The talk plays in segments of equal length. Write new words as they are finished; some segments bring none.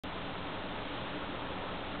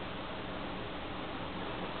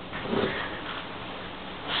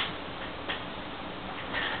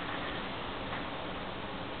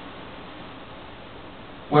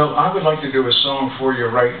Well, I would like to do a song for you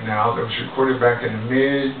right now that was recorded back in the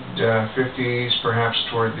mid-50s, perhaps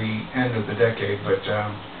toward the end of the decade, but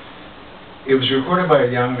it was recorded by a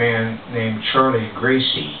young man named Charlie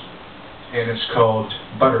Gracie, and it's called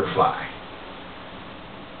Butterfly.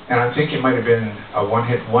 And I think it might have been a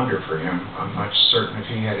one-hit wonder for him. I'm not certain if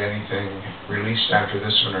he had anything released after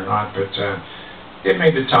this one or not, but it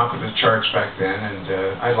made the top of the charts back then, and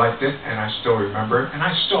I liked it, and I still remember it, and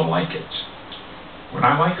I still like it. When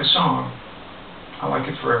I like a song, I like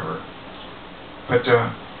it forever. But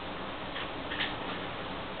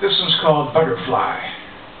this one's called Butterfly.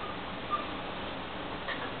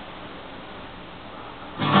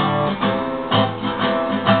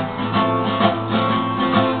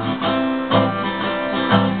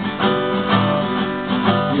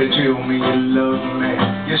 You tell me you love me,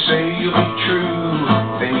 you say you'll be true,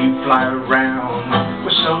 then you fly around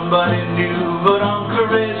with somebody new, but I'm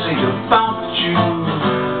crazy about you,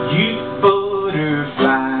 you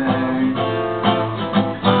butterfly.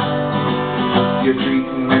 You're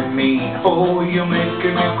treating me mean, oh, you're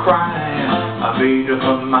making me cry. I made up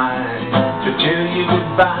my mind to tell you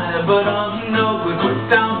goodbye, but I'm no good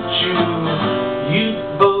without you, you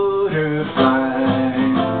butterfly.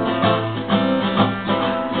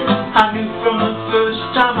 I knew from the first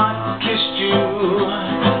time I kissed you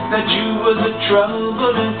that you were the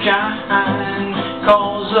troubling kind,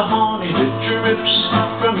 'cause the honey that drips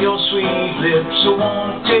from your sweet lips I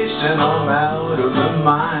won't taste and I'm out of my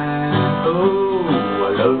mind. Oh, I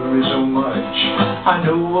love you so much, I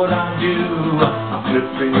know what I do. I'm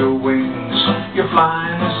clipping your wings, you're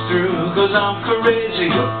flying us through, 'cause I'm crazy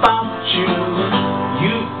about you,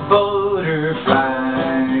 you butterfly.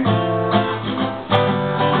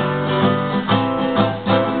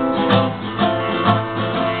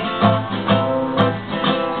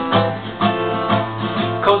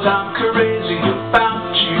 I'm crazy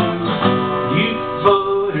about you, you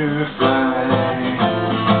butterfly.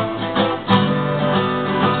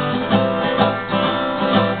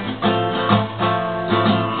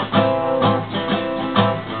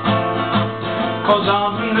 Cause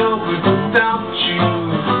I'm no good without you,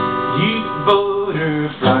 you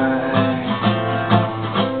butterfly.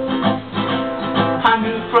 I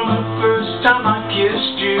knew from the first time I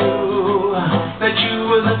kissed you that you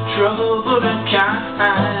were the troubled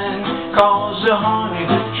kind, 'cause the honey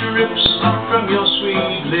that drips from your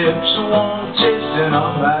sweet lips I won't taste and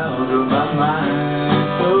I'm out of my mind.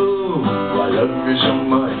 Oh, I love you so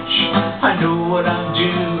much, I know what I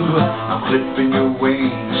do. I'm clipping your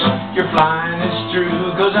wings, you're flying us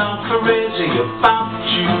through, 'cause I'm crazy about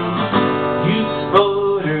you, you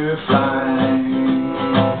butterfly,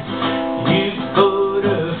 you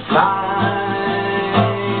butterfly.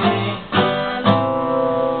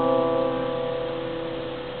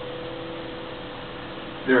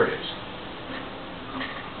 There it is.